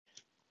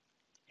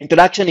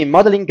Introduction in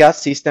modeling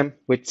gas system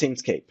with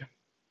Simscape.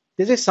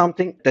 This is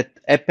something that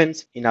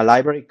happens in a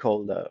library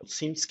called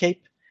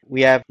Simscape.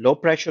 We have low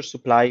pressure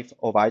supply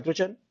of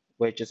hydrogen,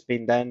 which has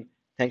been then,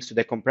 thanks to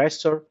the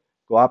compressor,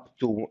 go up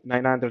to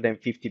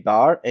 950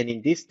 bar. And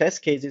in these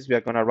test cases, we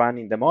are going to run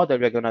in the model,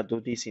 we're going to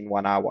do this in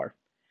 1 hour.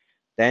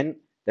 Then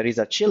there is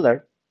a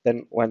chiller.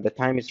 Then when the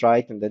time is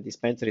right and the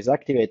dispenser is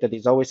activated,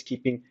 it's always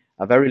keeping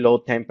a very low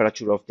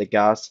temperature of the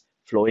gas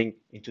flowing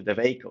into the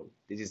vehicle.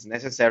 This is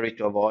necessary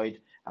to avoid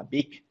a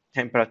big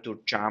temperature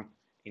jump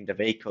in the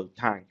vehicle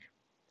tank.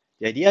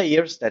 The idea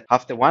here is that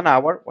after 1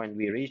 hour, when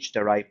we reach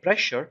the right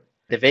pressure,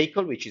 the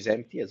vehicle, which is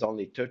empty, has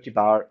only 30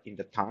 bar in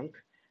the tank,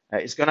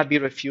 is going to be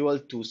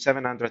refueled to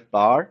 700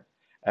 bar.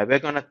 We're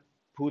going to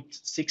put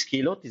 6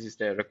 kilo. This is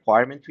the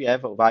requirement we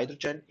have of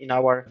hydrogen in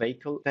our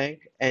vehicle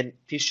tank, and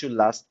this should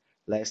last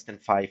less than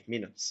 5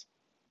 minutes.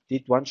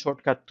 Did one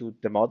shortcut to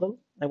the model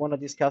I want to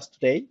discuss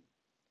today.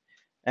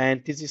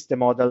 And this is the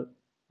model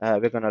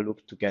we're going to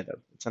look together.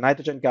 It's a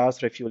hydrogen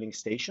gas refueling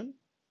station.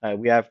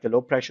 We have the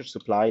low pressure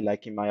supply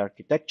like in my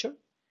architecture.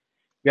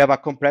 We have a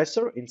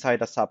compressor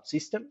inside a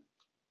subsystem.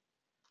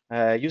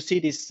 You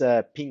see this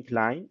pink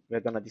line. We're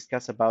going to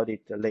discuss about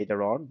it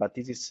later on, but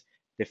this is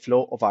the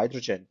flow of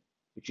hydrogen,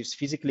 which is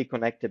physically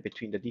connected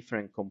between the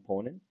different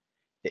components.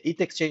 The heat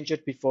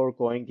exchanger before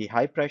going the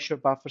high pressure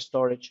buffer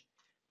storage.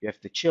 We have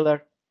the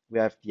chiller. We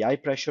have the high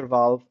pressure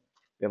valve.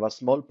 We have a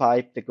small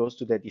pipe that goes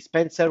to the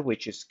dispenser,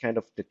 which is kind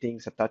of the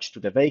things attached to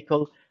the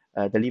vehicle,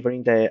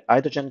 delivering the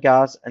hydrogen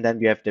gas. And then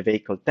we have the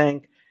vehicle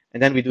tank.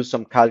 And then we do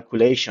some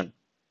calculation,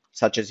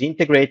 such as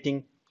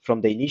integrating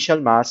from the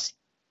initial mass.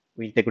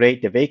 We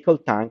integrate the vehicle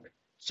tank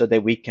so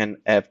that we can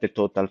have the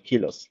total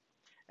kilos.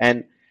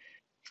 And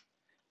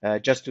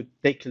just to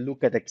take a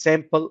look at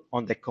example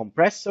on the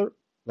compressor,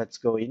 let's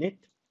go in it.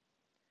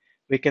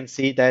 We can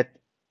see that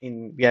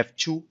we have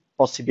two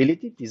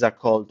possibilities. These are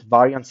called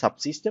variant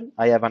subsystem.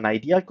 I have an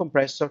ideal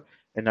compressor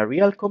and a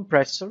real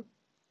compressor.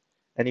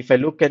 And if I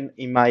look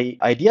in my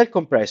ideal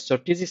compressor,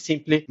 this is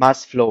simply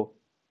mass flow.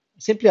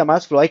 Simply a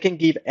mass flow. I can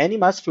give any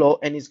mass flow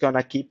and it's going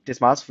to keep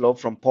this mass flow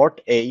from port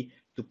A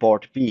to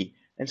port B.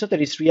 And so there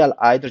is real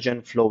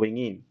hydrogen flowing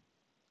in.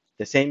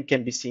 The same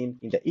can be seen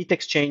in the heat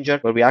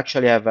exchanger, where we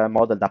actually have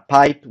modeled a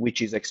pipe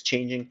which is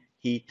exchanging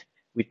heat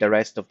with the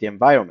rest of the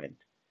environment.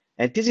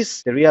 And this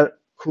is the real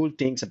cool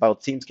things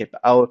about Simscape,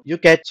 how you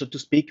get, so to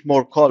speak,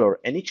 more color.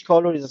 And each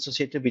color is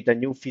associated with a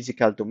new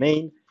physical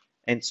domain.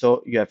 And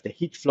so you have the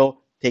heat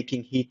flow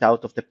taking heat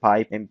out of the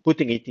pipe and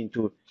putting it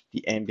into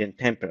the ambient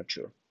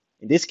temperature.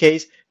 In this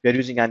case, we are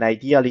using an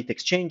ideal heat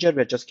exchanger.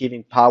 We're just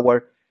giving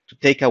power to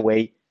take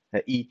away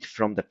heat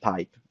from the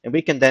pipe. And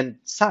we can then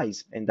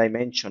size and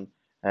dimension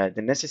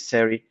the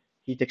necessary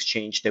heat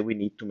exchange that we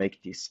need to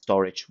make this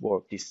storage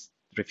work, this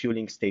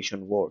refueling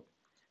station work.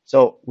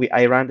 So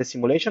I ran the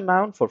simulation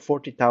now for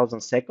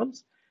 40,000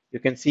 seconds. You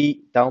can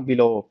see down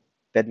below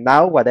that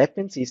now what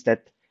happens is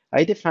that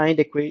I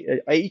defined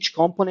each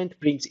component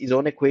brings its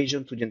own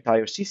equation to the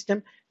entire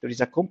system. There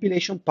is a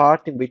compilation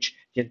part in which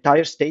the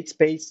entire state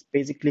space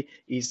basically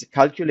is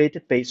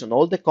calculated based on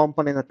all the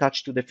components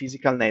attached to the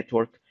physical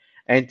network.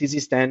 And this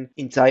is then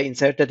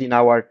inserted in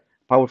our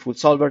powerful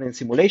solver and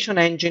simulation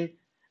engine,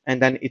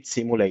 and then it's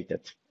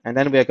simulated. And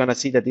then we are going to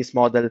see that this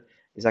model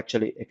is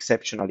actually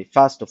exceptionally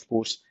fast. Of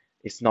course,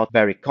 it's not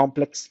very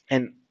complex.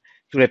 And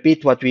to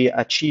repeat what we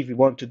achieve, we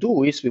want to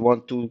do is we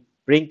want to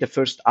bring the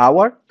first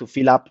hour to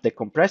fill up the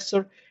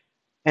compressor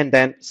and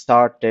then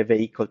start the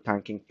vehicle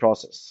tanking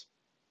process.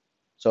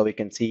 So we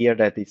can see here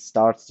that it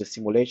starts the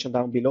simulation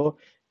down below,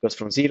 because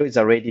from 0 is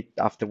already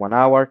after 1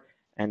 hour.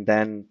 And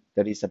then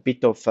there is a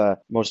bit of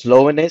more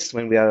slowness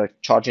when we are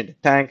charging the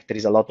tank. There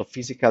is a lot of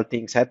physical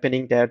things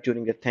happening there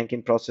during the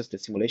tanking process. The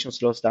simulation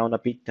slows down a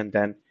bit and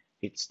then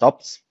it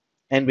stops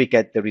and we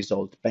get the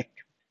result back.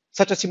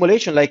 Such a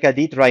simulation like I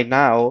did right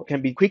now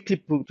can be quickly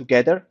put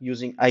together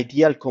using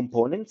ideal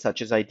components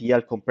such as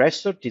ideal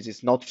compressor. This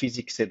is not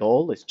physics at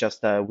all. It's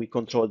just we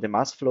control the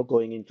mass flow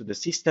going into the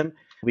system.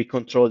 We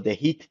control the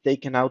heat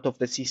taken out of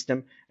the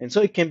system. And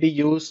so it can be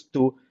used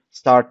to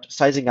start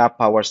sizing up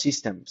our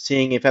system,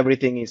 seeing if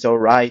everything is all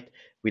right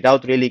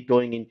without really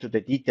going into the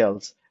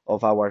details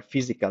of our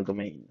physical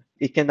domain.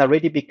 It can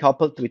already be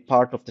coupled with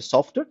part of the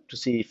software to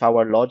see if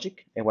our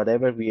logic and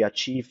whatever we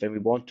achieve and we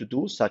want to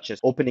do, such as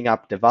opening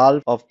up the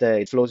valve of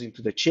it flows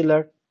into the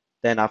chiller,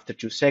 then after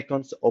 2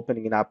 seconds,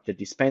 opening up the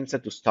dispenser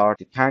to start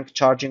the tank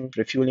charging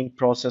refueling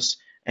process.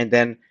 And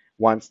then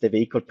once the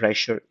vehicle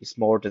pressure is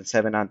more than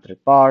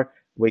 700 bar,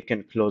 we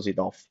can close it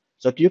off.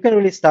 So you can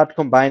really start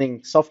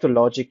combining software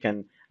logic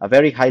and a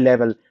very high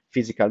level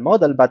physical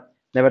model, but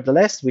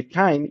nevertheless, with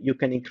time, you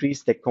can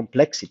increase the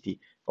complexity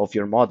of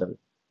your model.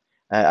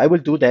 I will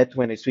do that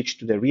when I switch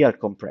to the real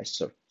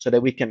compressor so that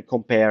we can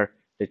compare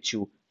the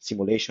two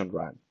simulation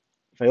runs.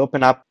 If I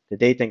open up the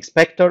data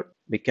inspector,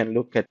 we can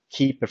look at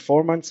key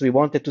performance. We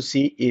wanted to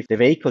see if the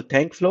vehicle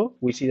tank flow,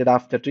 we see that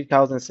after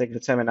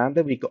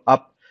 3,700, we go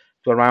up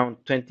to around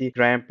 20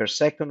 grams per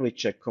second,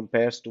 which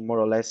compares to more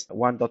or less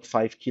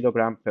 1.5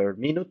 kilogram per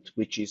minute,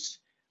 which is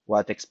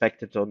what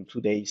expected on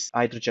today's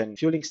hydrogen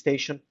fueling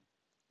station.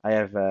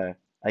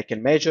 I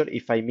can measure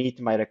if I meet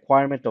my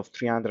requirement of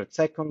 300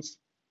 seconds.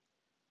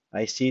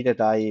 I see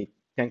that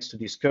thanks to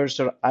this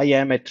cursor, I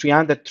am at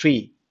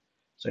 303.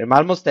 So I'm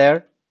almost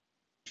there.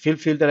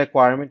 Fulfill the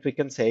requirement, we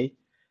can say,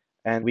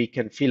 and we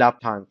can fill up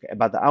tank.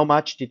 But how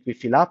much did we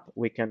fill up?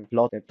 We can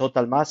plot the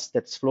total mass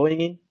that's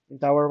flowing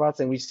into our watts,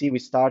 and we see we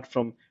start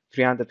from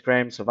 300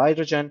 grams of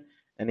hydrogen,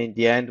 and in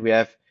the end we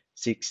have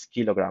 6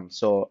 kilograms.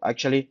 So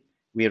actually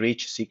we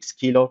reach 6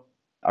 kilo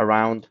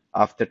around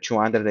after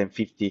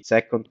 250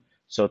 seconds.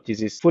 So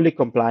this is fully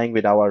complying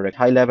with our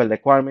high-level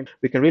requirement.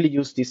 We can really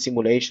use this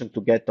simulation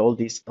to get all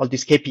this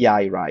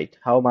KPI right.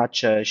 How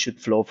much should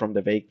flow from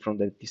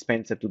the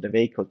dispenser to the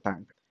vehicle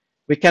tank?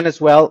 We can as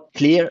well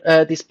clear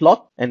this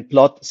plot and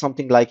plot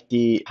something like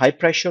the high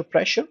pressure.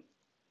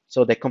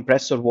 So the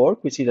compressor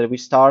work, we see that we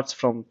start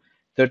from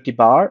 30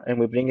 bar and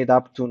we bring it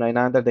up to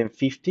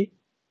 950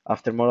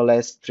 after more or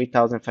less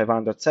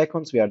 3,500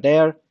 seconds. We are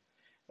there.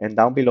 And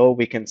down below,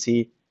 we can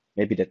see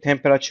maybe the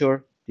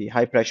temperature, the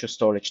high pressure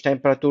storage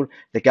temperature.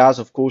 The gas,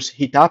 of course,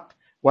 heat up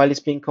while it's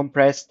being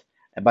compressed,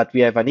 but we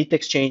have an heat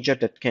exchanger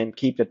that can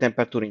keep the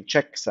temperature in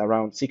checks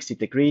around 60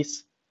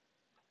 degrees.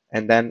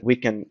 And then we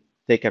can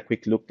take a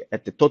quick look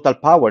at the total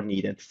power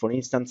needed, for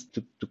instance,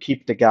 to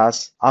keep the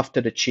gas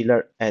after the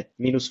chiller at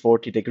minus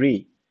 40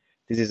 degree.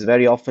 This is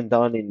very often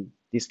done in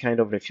this kind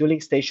of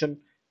refueling station.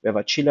 We have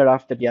a chiller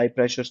after the high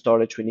pressure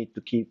storage. We need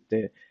to keep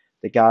the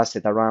gas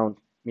at around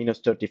minus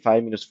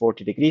 35, minus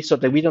 40 degrees so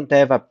that we don't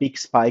have a big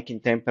spike in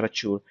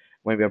temperature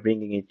when we are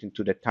bringing it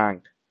into the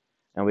tank.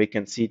 And we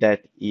can see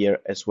that here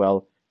as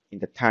well in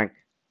the tank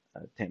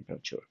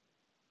temperature.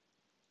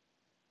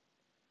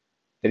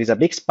 There is a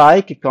big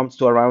spike, it comes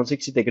to around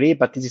 60 degrees,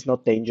 but this is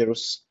not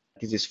dangerous.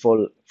 This is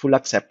full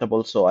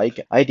acceptable, so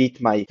I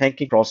did my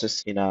tanking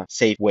process in a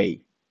safe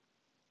way.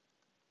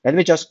 Let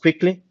me just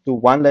quickly do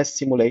one last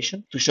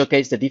simulation to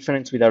showcase the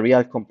difference with a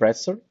real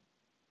compressor.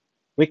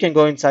 We can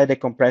go inside the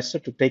compressor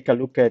to take a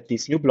look at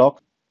this new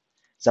block.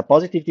 It's a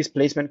positive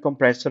displacement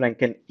compressor and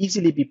can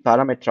easily be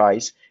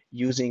parameterized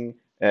using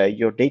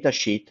your data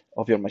sheet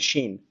of your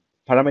machine,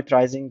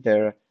 parameterizing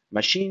their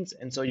machines,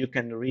 and so you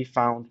can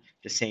refound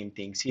the same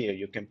things here.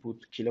 You can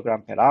put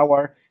kilogram per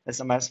hour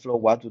as a mass flow,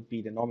 what would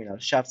be the nominal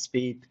shaft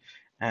speed,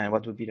 and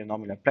what would be the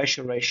nominal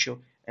pressure ratio,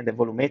 and the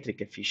volumetric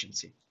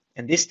efficiency.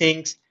 And these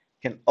things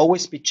can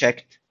always be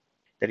checked.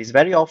 There is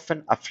very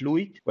often a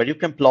fluid where you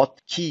can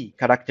plot key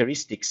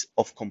characteristics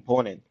of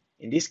component.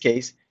 In this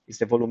case, it's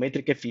the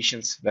volumetric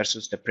efficiency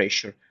versus the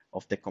pressure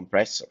of the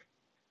compressor.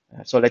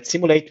 So let's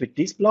simulate with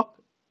this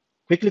block,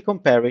 quickly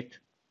compare it.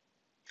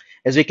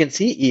 As we can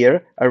see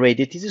here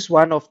already, this is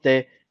one of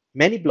the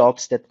many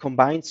blocks that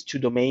combines two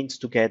domains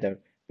together.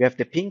 We have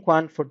the pink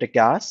one for the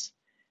gas,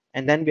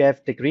 and then we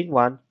have the green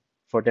one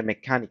for the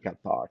mechanical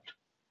part.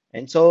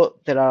 And so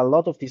there are a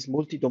lot of these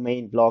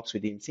multi-domain blocks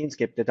within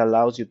Simscape that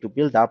allows you to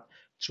build up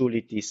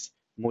truly this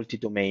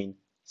multi-domain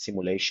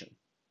simulation.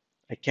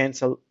 I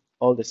cancel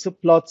all the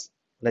subplots.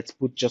 Let's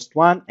put just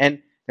one.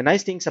 And the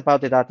nice things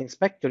about the data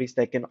inspector is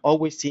that I can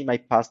always see my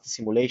past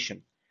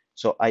simulation.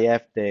 So I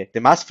have the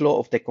mass flow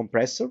of the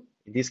compressor.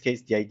 In this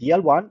case, the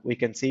ideal one, we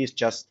can see is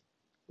just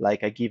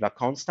like I give a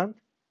constant.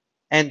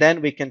 And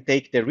then we can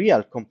take the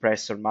real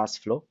compressor mass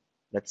flow.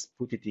 Let's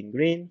put it in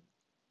green.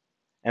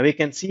 And we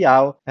can see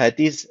how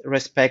this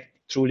respect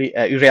truly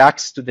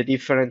reacts to the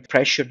different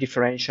pressure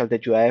differential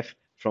that you have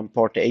from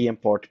port A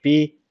and port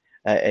B.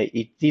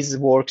 This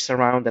works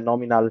around the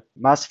nominal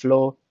mass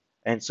flow.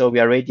 And so we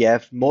already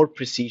have more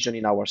precision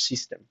in our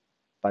system.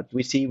 But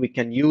we see we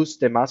can use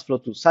the mass flow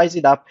to size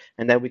it up,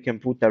 and then we can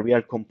put a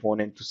real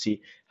component to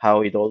see how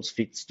it all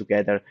fits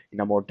together in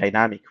a more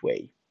dynamic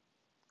way.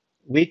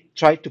 We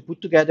try to put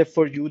together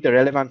for you the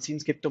relevant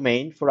Simscape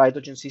domain for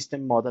hydrogen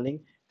system modeling.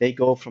 They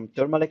go from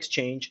thermal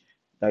exchange,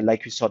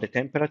 like we saw the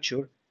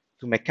temperature,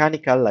 to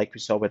mechanical, like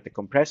we saw with the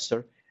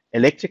compressor,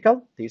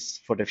 electrical, this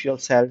for the fuel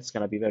cell is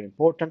going to be very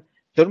important,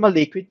 thermal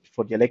liquid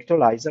for the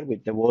electrolyzer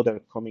with the water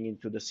coming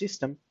into the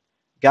system,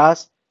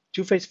 gas,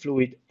 two-phase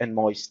fluid, and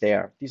moist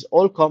air. These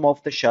all come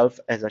off the shelf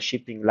as a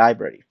shipping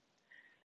library.